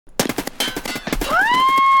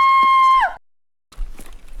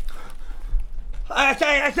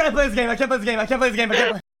I can't play this game. I can't play this game. I can't play this game. I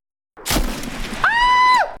can't play.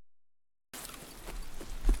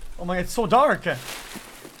 Oh my god, it's so dark. Oh,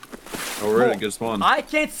 we're in a good spawn. I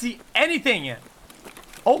can't see anything.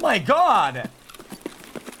 Oh my god.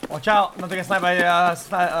 Watch out. I'm not gonna snipe by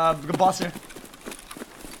good boss here.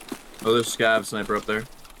 Oh, there's a scav sniper up there.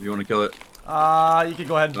 If you want to kill it. You can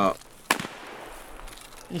go ahead. Oh.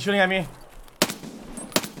 He's shooting at me.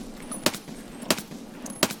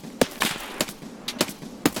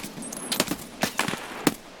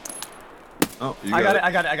 Oh, you I got it,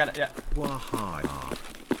 yeah.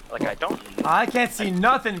 Like, I don't. I can't see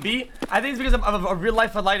nothing, B. I think it's because of a real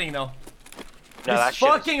life lighting, though. No, this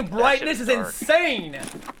fucking brightness is insane.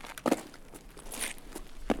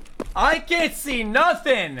 I can't see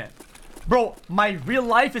nothing. Bro, my real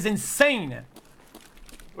life is insane.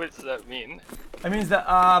 What does that mean? That means that,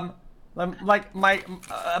 like,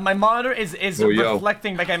 my monitor is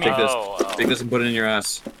reflecting back at me. Take this. Take this and put it in your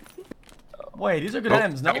ass. Wait, these are good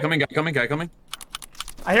items, no? Guy coming.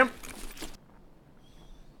 I hear him.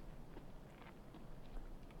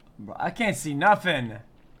 Bro, I can't see nothing.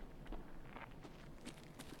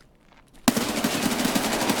 I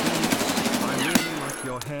really like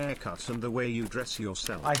your haircut and the way you dress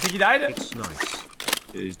yourself. I think he died. It's nice.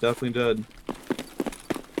 Yeah, he's definitely dead.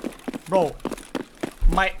 Bro,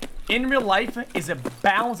 my in real life is a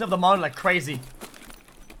bounce of the monitor like crazy.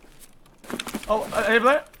 Oh,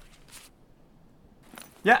 there?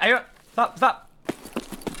 Yeah, I hear it. Stop.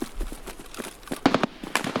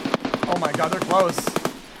 Oh my god, they're close.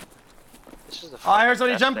 This is the I heard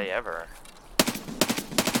somebody best jump. day ever.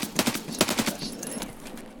 This is the best day.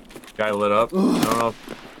 Guy lit up. I don't know.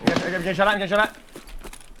 I'm getting shot at.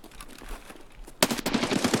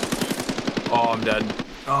 Oh, I'm dead.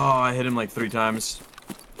 Oh, I hit him like 3 times.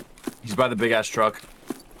 He's by the big ass truck.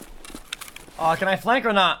 Oh, can I flank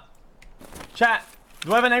or not? Chat,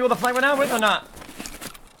 do I have an angle to flank right now with or not?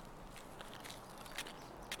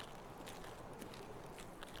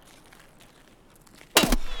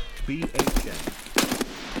 BHN.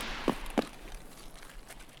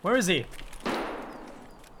 Where is he?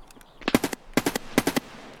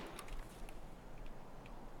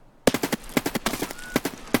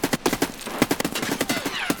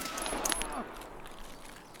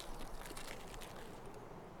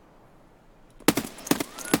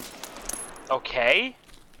 Okay.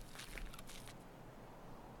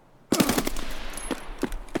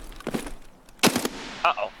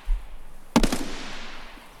 Uh-oh.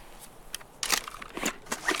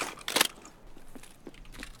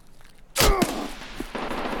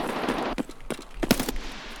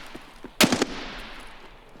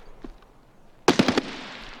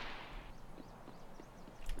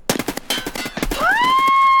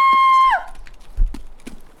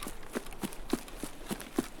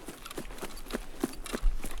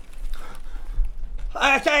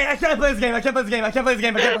 I can't play this game. I can't play this game. I can't play this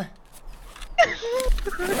game. I can't play.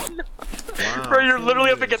 Wow, Bro, you're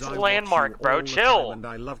literally up against landmark, bro. Chill. And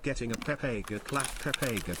I love getting a Pepega clap,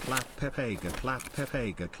 Pepega clap, Pepega clap,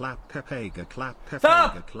 Pepega clap, Pepega clap, Pepega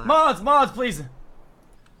Stop! clap. Mods, please.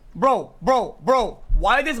 Bro.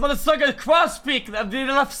 Why this motherfucker cross peek the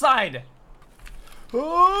left side?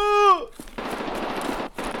 Oh!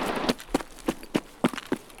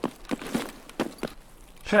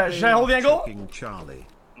 Should I hold the angle? Charlie.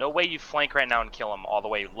 No way you flank right now and kill him all the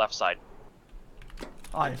way left side.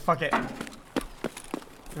 Alright, fuck it.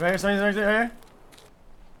 Right here, somebody's right here.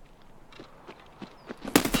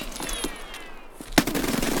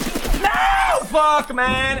 No! Fuck,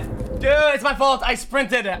 man! Dude, it's my fault. I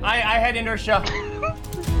sprinted. I had inertia.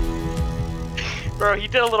 Bro, he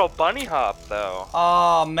did a little bunny hop, though.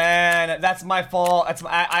 Oh, man. That's my fault. That's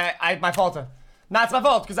my fault. Nah, it's my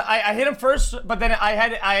fault, because I hit him first, but then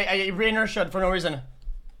I re-inertiaed for no reason.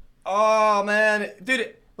 Oh, man.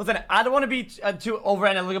 Dude, listen, I don't want to be too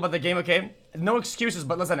over-analytical about the game, okay? No excuses,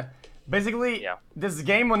 but listen. Basically, this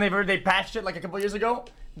game, whenever they patched it like a couple years ago,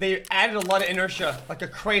 they added a lot of inertia, like a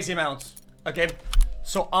crazy amount, okay?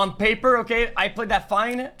 So on paper, okay, I played that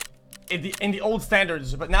fine in the old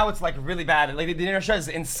standards, but now it's like really bad. Like the inertia is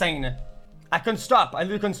insane. I couldn't stop. I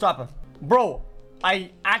literally couldn't stop. Bro,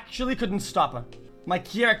 I actually couldn't stop. My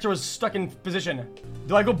character was stuck in position.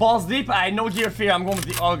 Do I go balls deep? I no gear fear. I'm going with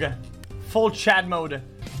the AUG. Full Chad mode.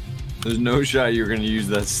 There's no shot you're gonna use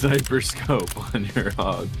that sniper scope on your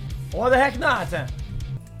hog. Why the heck not?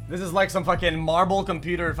 This is like some fucking marble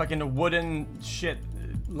computer, fucking wooden shit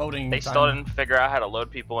loading. They still didn't figure out how to load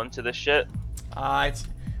people into this shit. I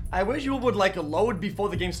wish you would like load before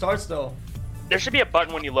the game starts though. There should be a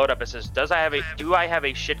button when you load up. It says, "Do I have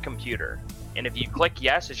a shit computer?" and if you click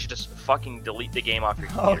yes, it should just fucking delete the game off your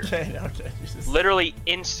computer. Okay. Jesus. Literally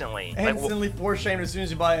instantly. Instantly pour shame as soon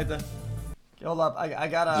as you buy it. Okay, hold up. I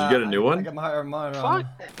gotta. Did you get a new one? I got my mine. Fuck.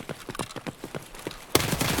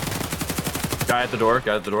 Guy at the door.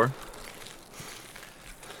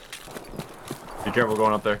 Be careful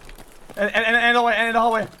going up there. And the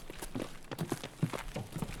hallway.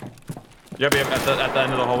 Yep, at the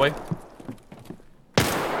end of the hallway.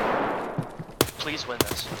 Please win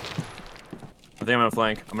this. I think I'm gonna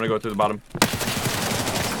flank. I'm gonna go through the bottom.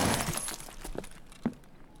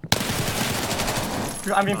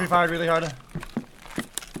 I'm getting pre-fired really hard.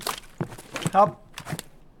 Help.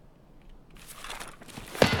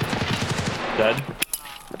 Dead.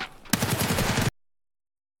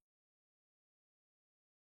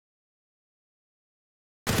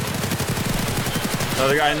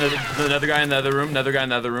 Another guy in the other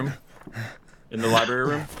room. In the library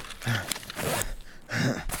room.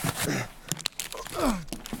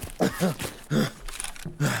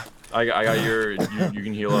 I got your. You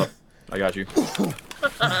can heal up. I got you.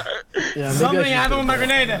 Yeah, Something happened with my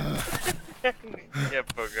grenade. Yeah,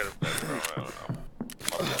 forget it, bro. I don't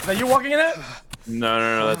know. Are you walking in it?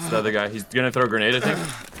 No, that's the other guy. He's gonna throw a grenade, I think.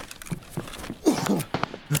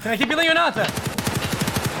 Can I keep healing or not?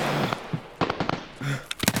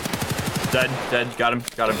 Dead. Got him.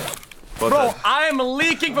 Both Bro, dead. I'm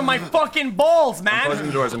leaking from my fucking balls, man. I'm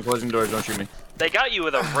closing the doors. Don't shoot me. They got you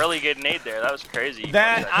with a really good nade there. That was crazy.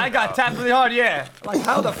 That I got tapped really hard, yeah. Like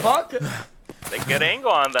how the fuck? A good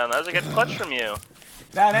angle on them. That was a good clutch from you.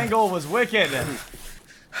 That angle was wicked.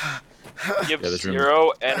 You have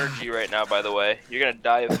 0 energy right now, by the way. You're gonna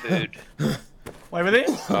die of food. Wait, really?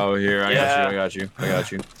 Oh, here. I got you.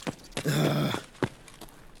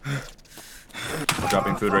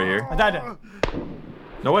 Dropping food right here. I died.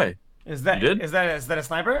 No way. Is that You did? is that a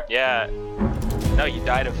sniper? Yeah. No, you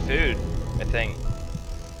died of food, I think.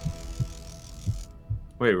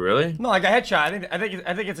 Wait, really? No, I got headshot. I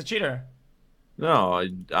think it's a cheater. No,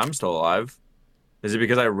 I'm still alive. Is it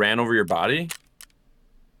because I ran over your body?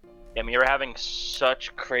 I mean, you were having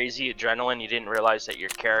such crazy adrenaline, you didn't realize that your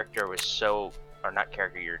character was so, or not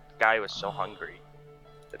character, your guy was so hungry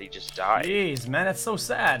that he just died. Jeez, man, that's so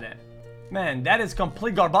sad. Man, that is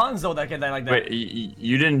complete garbanzo that can die like that. Wait,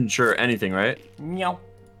 you didn't share anything, right? Meow.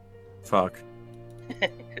 Fuck.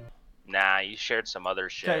 Nah, you shared some other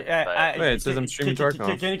shit. Okay, but Wait, it says I'm streaming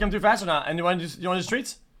Tarkov. Can you come through fast or not? And you want to do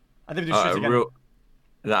streets? I think we do streets again.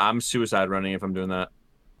 I'm suicide running if I'm doing that.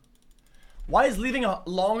 Why is leaving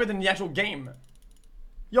longer than the actual game?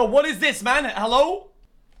 Yo, what is this, man? Hello?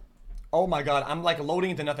 Oh my god, I'm like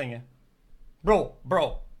loading into nothing. Bro.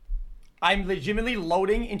 I'm legitimately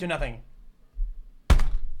loading into nothing.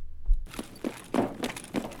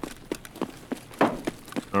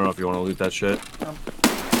 I don't know if you want to loot that shit.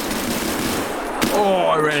 Oh,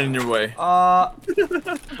 I ran in your way. oh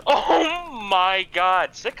my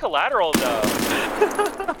god, sick collateral though.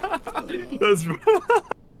 That's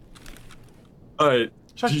alright.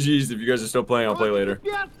 GG's. If you guys are still playing, I'll play later.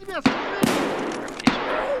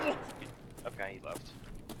 Okay, he left.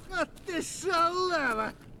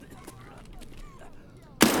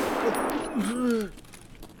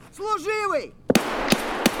 Служивый!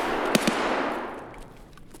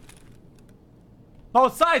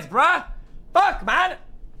 Both sides, bruh! Fuck, man!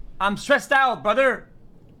 I'm stressed out, brother.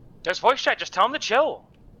 There's voice chat, just tell him to chill.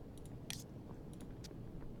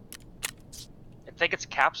 I think it's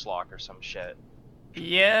caps lock or some shit.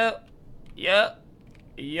 Yo,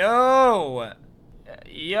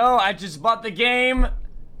 I just bought the game.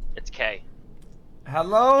 It's K.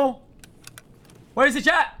 Hello? Where's the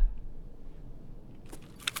chat?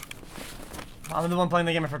 I'm the one playing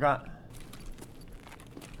the game, I forgot.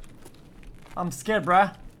 I'm scared,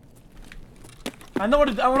 bruh. I know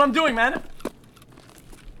what I'm doing, man.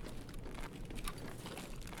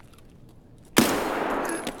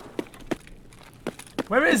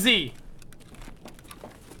 Where is he?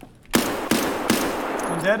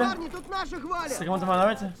 I'm dead. Парни, тут наших валят! Second one to my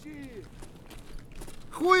right.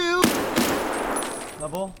 Хуил!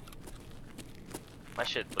 Double. My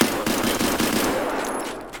shit.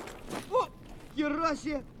 О, хера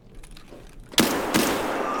себе!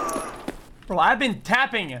 Bro, I've been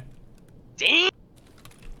tapping. Damn!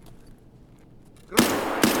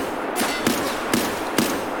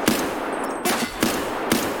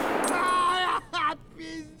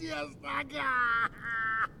 Пиздец, нога!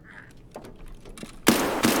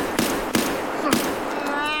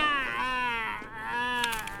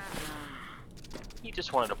 You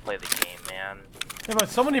just wanted to play the game, man. Yeah, but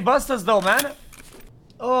so many busters though, man.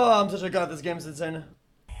 Oh, I'm such a god. This game's insane.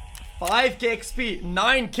 5k XP,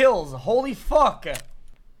 9 kills. Holy fuck.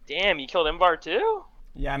 Damn, you killed Imbar too?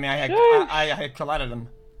 Yeah, I mean, I collided him.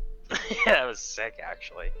 Yeah, that was sick,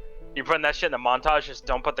 actually. You're putting that shit in the montage, just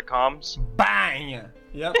don't put the comms. Bang!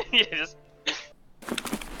 Yep. You just...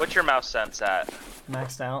 What's your mouse sense at?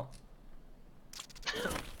 Maxed out.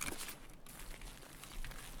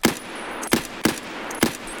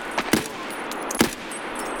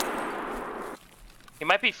 He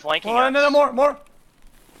might be flanking Oh, us. no, more.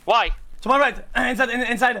 Why? To my right.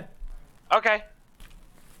 Inside. Okay.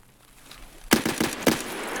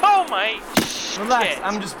 Oh my shit. Relax.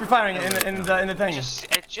 I'm just pre-firing it in the thing.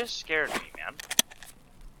 It just scared me, man.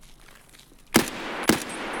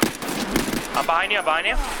 I'm behind you.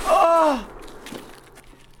 Oh!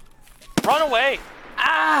 Run away.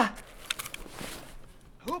 Ah!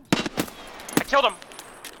 I killed him.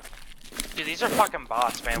 Dude, these are fucking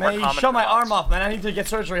bots, man. Man, you shot my arm off, man. I need to get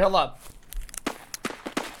surgery. Hold up.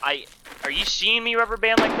 Are you seeing me rubber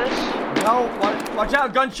band like this? No, watch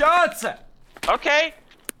out, gunshots! Okay.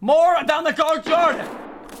 More down the courtyard!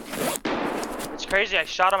 It's crazy. I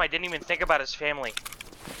shot him. I didn't even think about his family.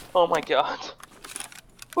 Oh my god.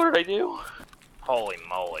 What did I do? Holy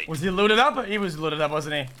moly. Was he looted up? He was looted up,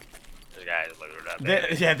 wasn't he? This guy is looted up.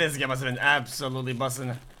 Baby. Yeah, this guy must have been absolutely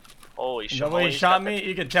busting. Holy shit. The way he shot me,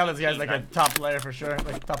 you could tell this guy's like a top player for sure.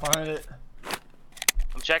 Like top 100.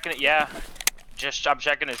 I'm checking it, yeah. I'm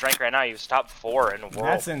checking his rank right now. He was top 4 in the world.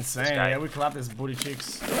 That's insane. Yeah, we clapped his booty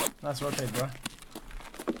cheeks. Let's rotate, bro.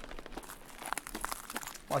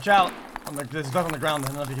 Watch out. There's stuff on the ground. I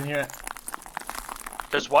don't know if you can hear it.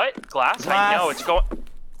 There's what? Glass? Glass. I know, it's going...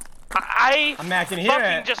 I mean, I can hear fucking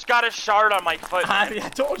it. just got a shard on my foot. I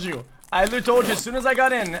told you. I literally told you as soon as I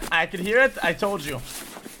got in, I could hear it. I told you.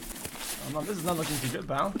 Oh, no, this is not looking too good,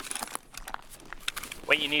 pal.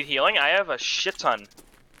 Wait, you need healing? I have a shit ton.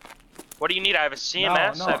 What do you need? I have a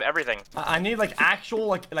CMS. No. I have everything. I need like actual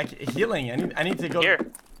like healing. I need to go. Here.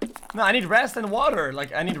 No, I need rest and water.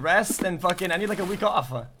 Like I need rest and fucking. I need like a week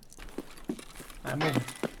off. I mean.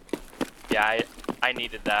 Yeah, I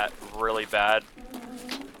needed that really bad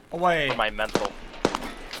Away. for my mental.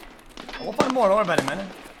 We'll find more. Don't worry about it, man.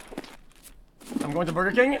 I'm going to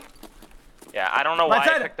Burger King. Yeah, I don't know why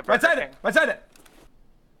I picked the Burger King. Right side it.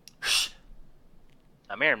 Shh.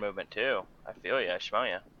 I'm hearing movement too. I feel you. I smell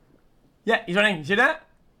you. Yeah, he's running. You see that?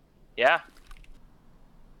 Yeah.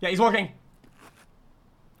 Yeah, he's walking.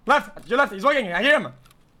 Left. Your left. He's walking. I hear him.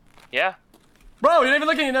 Yeah. Bro, you're not even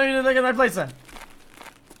looking. You're not even looking at my place. Am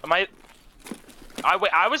I?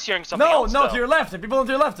 Wait, I was hearing something else, No, though. to your left. People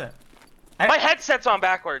to your left. My headset's on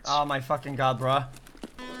backwards. Oh my fucking god, bro.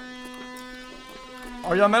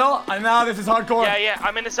 Are you on middle? I know this is hardcore. Yeah,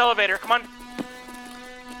 I'm in this elevator. Come on.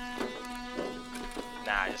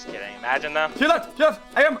 Nah, just kidding. Imagine though. To your left.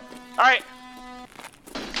 I am. All right.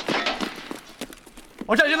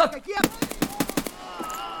 Watch out, to your left.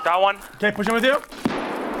 Got one. Okay, pushing with you.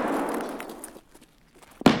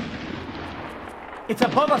 It's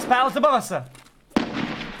above us, pal. It's above us.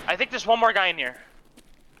 I think there's one more guy in here.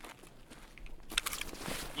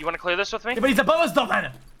 You want to clear this with me? Yeah, but he's above us, though,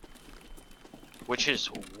 man. Which is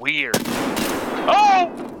weird.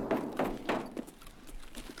 Oh!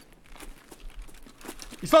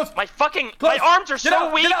 He's close. My fucking Close. my arms are Get so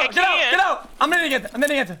out, weak. Get out, I can't. Get out. I'm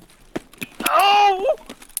hitting it. Oh!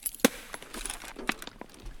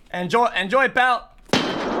 Enjoy, pal.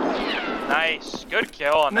 Nice. Good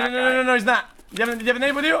kill on that guy. No, he's not. Do you have a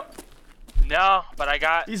name with you? No, but I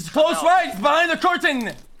got. He's close right. He's behind the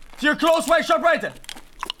curtain. To your close right, sharp right.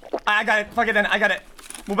 I got it. Fuck it then. I got it.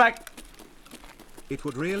 Move back. It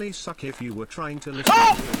would really suck if you were trying to listen.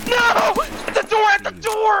 Oh no! At the door! At the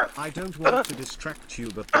door! I don't want to distract you,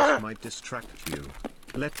 but this might distract you.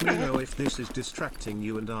 Let me know if this is distracting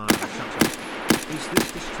you and I'll shut up. Is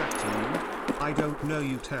this distracting you? I don't know,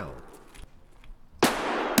 you tell.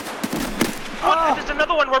 What? There's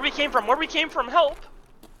another one. Where we came from? Help!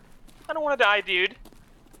 I don't want to die, dude.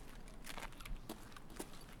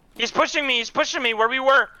 He's pushing me where we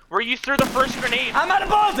were. Where you threw the first grenade. I'm out of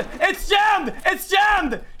balls. It's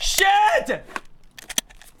jammed. Shit!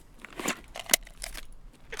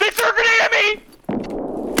 They threw a grenade at me!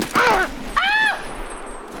 Ah!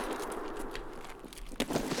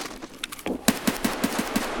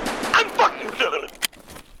 I'm fucking...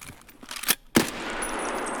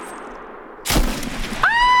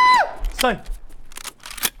 Stun.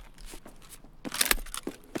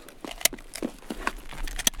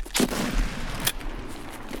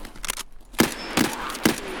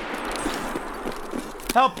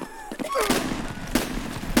 Help!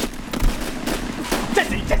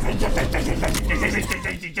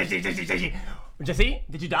 Jesse,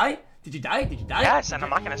 did you die? Yes, and I'm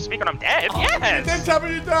not gonna speak when I'm dead. Oh, Yes! tell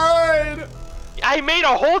me you died! I made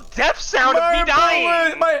a whole death sound of me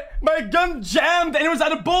dying. My gun jammed and it was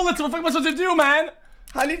out of bullets. What the fuck am I supposed to do, man?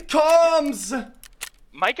 I need comms.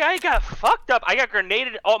 My guy got fucked up. I got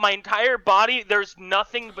grenaded. Oh, my entire body. There's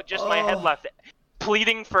nothing but just my head left,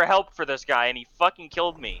 pleading for help for this guy, and he fucking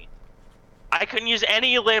killed me. I couldn't use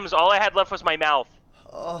any limbs. All I had left was my mouth.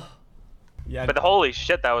 Oh. Yeah. But holy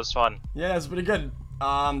shit, that was fun. Yeah, it's pretty good.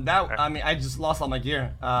 I mean, I just lost all my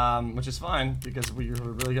gear, which is fine because we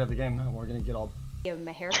were really good at the game. Now we're gonna get all. Give him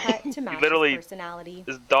a haircut to match Literally, his personality.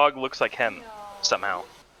 This dog looks like him somehow.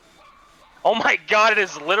 Oh my god, it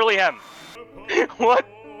is literally him. What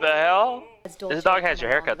the hell? This dog has your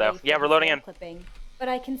haircut though. Yeah, we're loading in. But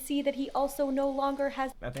I can see that he also no longer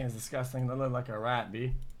has. That thing is disgusting. They look like a rat,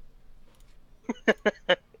 B.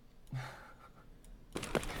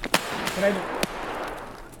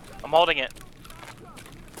 I'm holding it.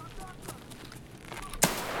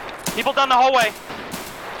 People down the hallway.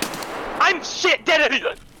 I'm shit dead.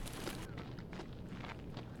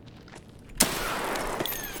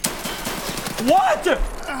 What?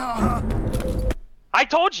 I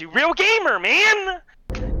told you, real gamer, man.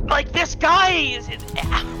 Like this guy is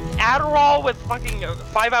Adderall with fucking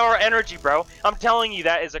 5-hour energy, bro. I'm telling you,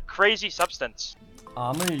 that is a crazy substance.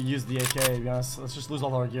 I'm gonna use the AK, to be honest. Let's just lose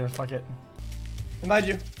all our gear. Fuck it. Invite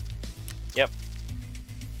you. Yep.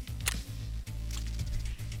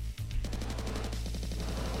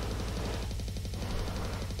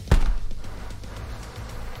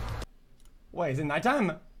 Wait, is it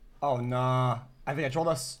nighttime? Oh, nah. I think I trolled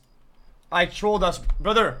us. I trolled us.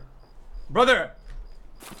 Brother. Brother.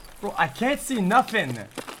 Bro, I can't see nothing.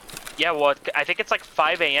 Yeah, well, I think it's like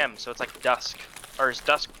 5 a.m., so it's like dusk. Or it's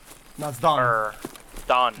dusk. No, it's dawn. Or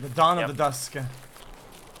dawn. The dawn of the dusk.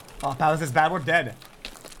 Oh, Palace is bad. We're dead.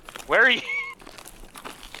 Where are you?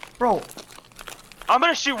 Bro. I'm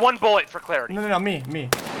gonna shoot one bullet for clarity. No, me.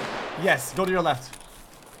 Yes, go to your left.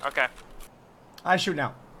 Okay. I shoot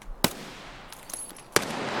now.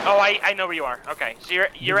 Oh, I know where you are. Okay, so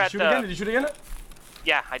you're at the. Did you shoot again?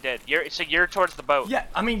 Yeah, I did. You're towards the boat. Yeah,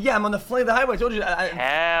 I mean, yeah, I'm on the flank of the highway. I told you.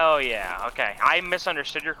 Hell yeah. Okay, I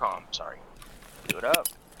misunderstood your comm. Sorry. Do it up.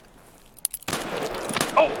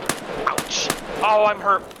 Oh, ouch. Oh, I'm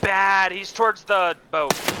hurt bad. He's towards the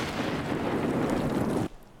boat.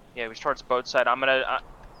 Yeah, he's towards the boat side. I'm gonna.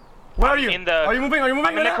 Where are you? In the. Are you moving? Are you moving?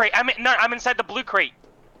 I'm in the crate. I'm inside the blue crate.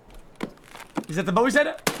 Is that the boat? He said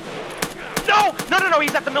it? No!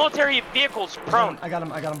 He's at the military vehicles, prone. I got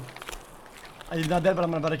him. He's not dead, but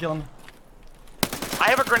I'm about to kill him. I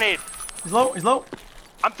have a grenade. He's low.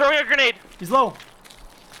 I'm throwing a grenade. He's low.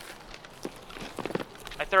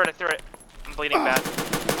 I threw it. I'm bleeding bad.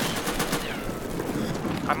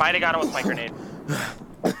 I might have got him with my grenade.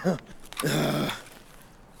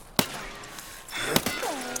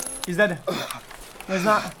 He's dead. No, he's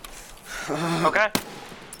not. Okay.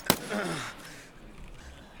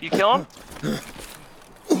 You kill him?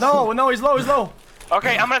 No, he's low.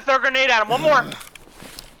 Okay, I'm gonna throw a grenade at him. One more.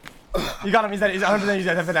 You got him. He's dead. He's 100%. He's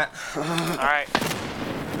dead. After that. All right.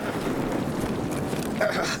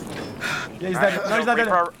 Yeah, he's dead. No, he's not dead.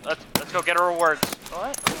 Let's go get our rewards.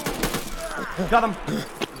 What? Got him.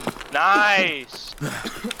 Nice.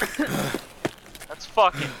 Let's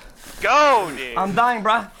fucking go, dude. I'm dying,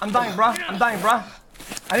 bruh.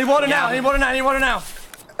 I need water now.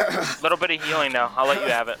 Little bit of healing now. I'll let you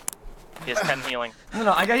have it. He has 10 healing.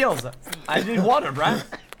 No, I got heals. I need water, bruh.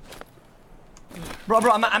 Bro,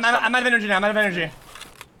 I'm out of energy now.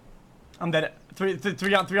 I'm dead.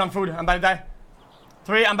 Three on food. I'm about to die.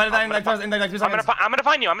 I'm about to die in like 2 seconds. I'm gonna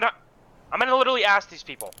find you. I'm gonna literally ask these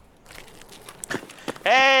people.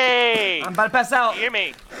 Hey! I'm about to pass out. Hear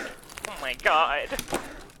me? Oh my god.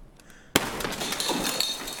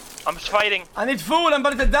 I'm just fighting. I need food. I'm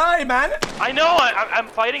about to die, man. I know. I'm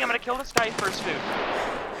fighting. I'm gonna kill this guy for his food.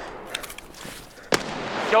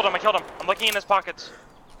 I killed him. I'm looking in his pockets.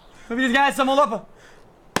 Maybe these guys all up.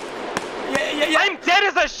 Yeah. I'm dead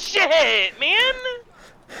as a shit, man.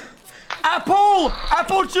 Apple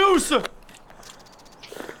juice.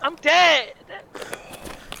 I'm dead.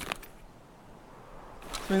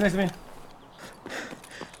 He's next to me.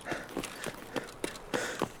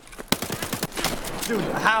 Dude,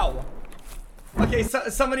 how? Okay,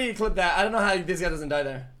 somebody clip that. I don't know how this guy doesn't die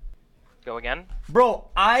there. Go again?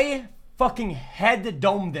 Bro, I fucking head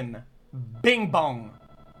domed him. Bing bong.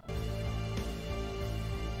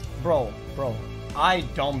 Bro, I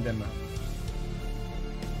domed him.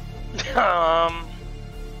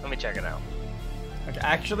 Let me check it out. Okay,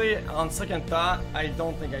 actually, on second thought, I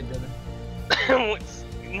don't think I did.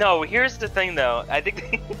 No, here's the thing though. I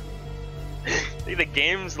think the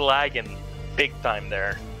game's lagging big time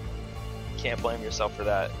there. can't blame yourself for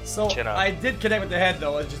that. So Chin up. I did connect with the head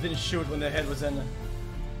though. I just didn't shoot when the head was in.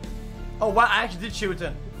 Oh wow! I actually did shoot.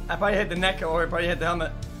 I probably hit the neck or I probably hit the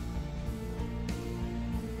helmet.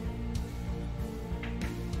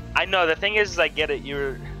 I know. The thing is, I get it.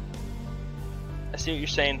 I see what you're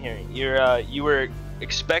saying here. You were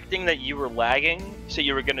expecting that you were lagging, so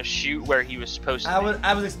you were gonna shoot where he was supposed to.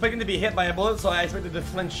 I was expecting to be hit by a bullet, so I expected to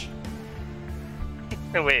flinch.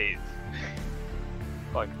 Wait.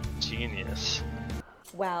 Fuck, genius.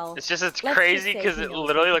 Well, It's let's crazy just say because he it knows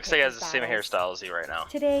literally how to looks like he pick has the his same battles. hairstyle as you right now.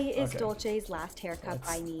 Today is Okay. Dolce's last haircut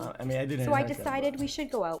by me. I mean, I didn't. So I decided we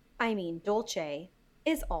should go out. I mean, Dolce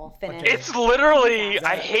is all finished. It's literally.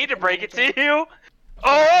 I hate to break it to you.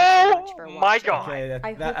 Oh my god. Okay,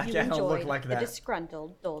 I that hope you I can't enjoyed look like the that.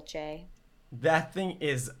 disgruntled Dolce. That thing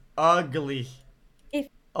is ugly. If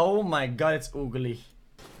Oh my god, it's ugly.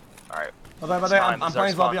 Alright. By the way, I'm This is playing our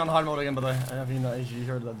Zombie spawn. on hard mode again, by the way. I don't know if you know, if you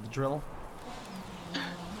heard the drill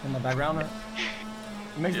in the background.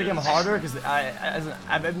 It makes the game harder because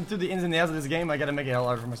I've been through the ins and outs of this game. I gotta make it hell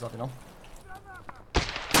harder for myself, you know?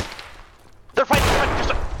 They're fighting. Just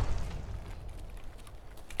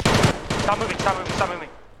stop moving. Stop moving. Stop moving.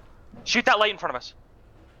 Shoot that light in front of us.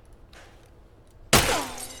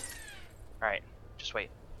 Alright. Just wait.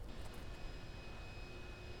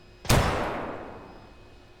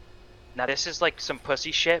 Now this is like some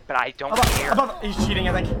pussy shit, but I don't care. He's cheating,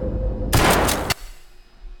 I think.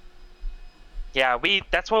 Yeah,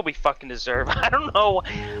 that's what we fucking deserve. I don't know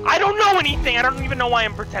anything. I don't even know why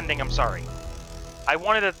I'm pretending. I'm sorry. I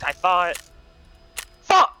thought.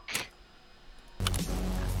 Fuck!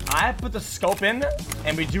 I put the scope in,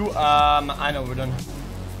 and we do, I know what we're done.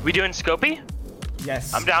 We doing Scopy?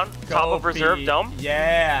 Yes. I'm down. Top of Scopey. reserve dome?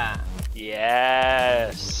 Yeah.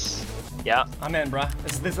 Yes. Yeah. I'm in, bruh.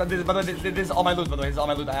 This is all my loot, by the way. This is all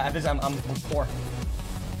my loot. I'm poor.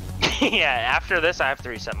 Yeah, after this, I have to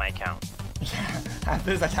reset my account.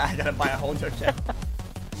 After this, I gotta buy a whole new account.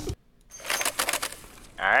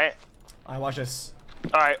 Alright. Alright, watch this.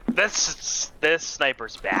 Alright, this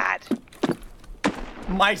sniper's bad.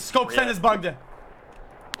 My scope stand is bugged.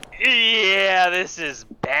 Yeah, this is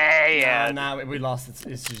bad. Nah, we lost. It's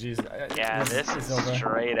GG's. Yeah, this it's is over.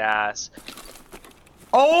 straight ass.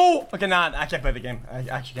 Oh! Okay, nah, I can't play the game. I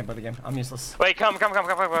actually can't play the game. I'm useless. Wait, come.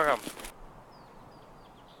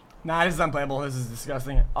 Nah, this is unplayable. This is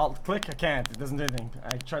disgusting. Alt click, I can't. It doesn't do anything.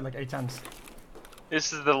 I tried like 8 times.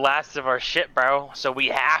 This is the last of our shit, bro. So we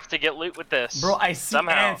have to get loot with this. Bro, I see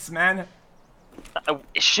somehow. ants, man.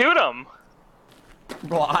 Shoot them.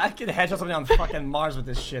 Bro, I could headshot somebody on fucking Mars with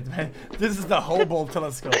this shit, man. This is the Hubble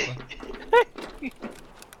telescope.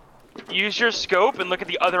 Use your scope and look at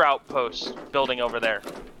the other outpost building over there.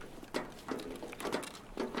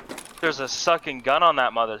 There's a sucking gun on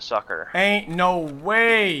that mother sucker. Ain't no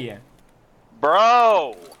way.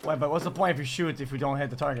 Bro! Wait, but what's the point if you shoot if we don't hit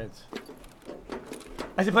the target?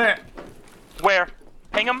 I see player. Where?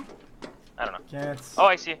 Ping him? I don't know. Can't. Oh,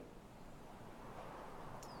 I see.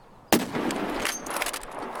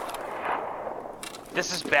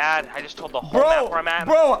 This is bad. I just told the whole map where I'm at.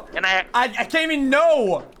 Bro! And I can't even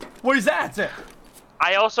know! What is that?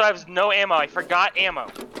 I also have no ammo. I forgot ammo.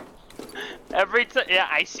 Every time, yeah,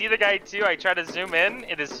 I see the guy too. I try to zoom in.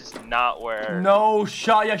 It is just not where. No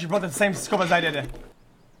shot. You actually brought the same scope as I did.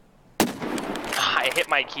 I hit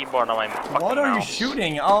my keyboard on my fucking What are you mouse.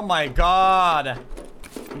 shooting? Oh my god.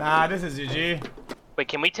 Nah, this is GG. Wait,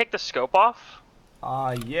 can we take the scope off?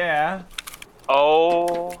 Yeah.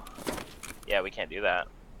 Oh. Yeah, we can't do that.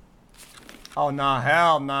 Oh nah,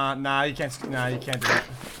 hell nah, you can't do that.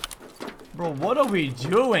 Bro, what are we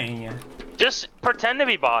doing? Just pretend to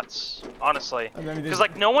be bots, honestly. I mean, Because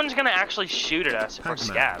like no one's gonna actually shoot at us if we're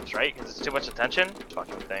scavs, right? Because it's too much attention.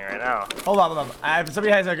 Fucking thing right now. Hold on.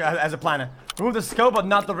 Somebody has a plan. Remove the scope, but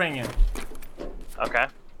not the ring. Okay.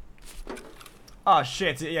 Oh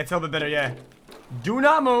shit, yeah, it's a little bit better, yeah. Do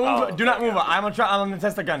not move. Oh, Do not move. I'm gonna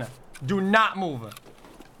test the gun. Do not move.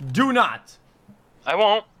 Do not. I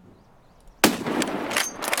won't.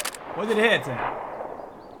 What did it hit?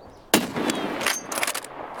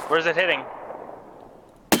 Where's it hitting?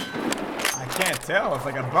 I can't tell. It's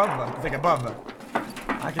like above. It's like above.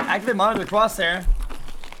 I can activate monitor the crosshair.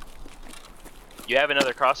 You have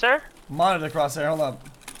another crosshair? Monitor the crosshair. Hold up.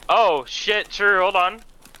 Oh shit! True. Hold on.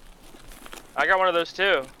 I got one of those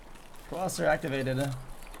too. Crosshair activated. Let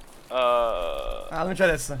me try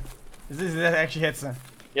this. That actually hits.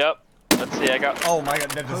 Yep. Let's see. I got. Oh my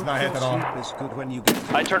god, that does not hit at all. Is good when you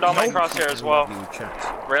get I turned on my crosshair as well.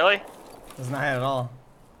 Really? Does not hit at all.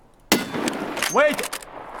 Wait!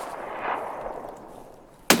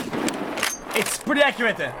 It's pretty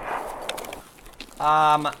accurate.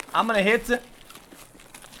 I'm gonna hit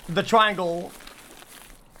the triangle.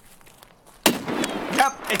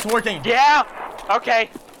 Yep, it's working. Yeah. Okay.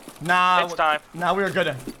 Nah, It's time. Nah, we are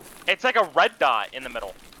good. It's like a red dot in the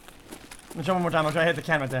middle. Let me try one more time. I'll try to hit the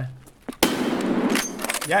can right there.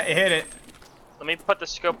 Yeah, it hit it. Let me put the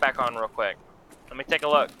scope back on real quick. Let me take a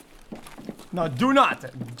look. No, do not.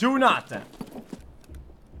 Do not.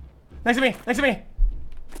 Next to me. Next to me.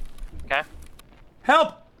 Okay.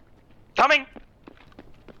 Help. Coming.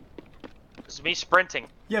 This is me sprinting.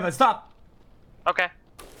 Yeah, but stop. Okay.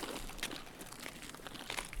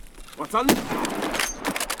 What's on?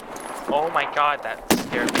 Oh my god, that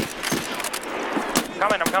scared me. I'm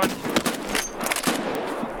coming.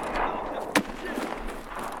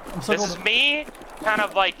 I'm so This is me, kind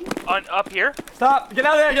of like up here. Stop. Get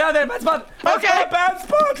out of there. Bad spot. Okay. Bad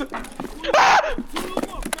spot. Ah!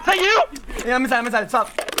 Is that you? Yeah, I'm inside. Stop.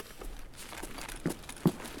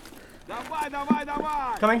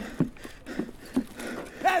 Coming.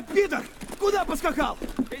 Пидор! Куда поскакал?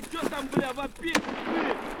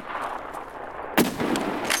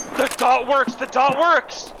 The dot works. The dot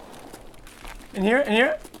works. In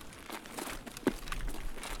here.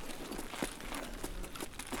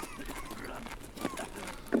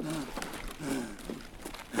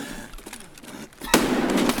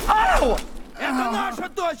 Ow! Это наша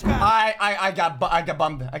точка! I got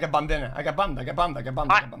bummed. I got bummed in. I got bummed.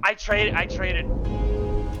 I traded.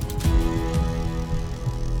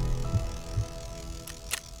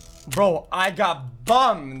 Bro, I got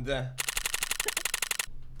bummed.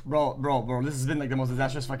 Bro, this has been like the most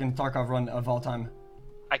disastrous fucking Tarkov run of all time.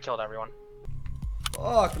 I killed everyone.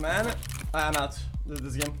 Fuck, man. I'm out.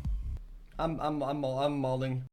 This game. I'm mauling.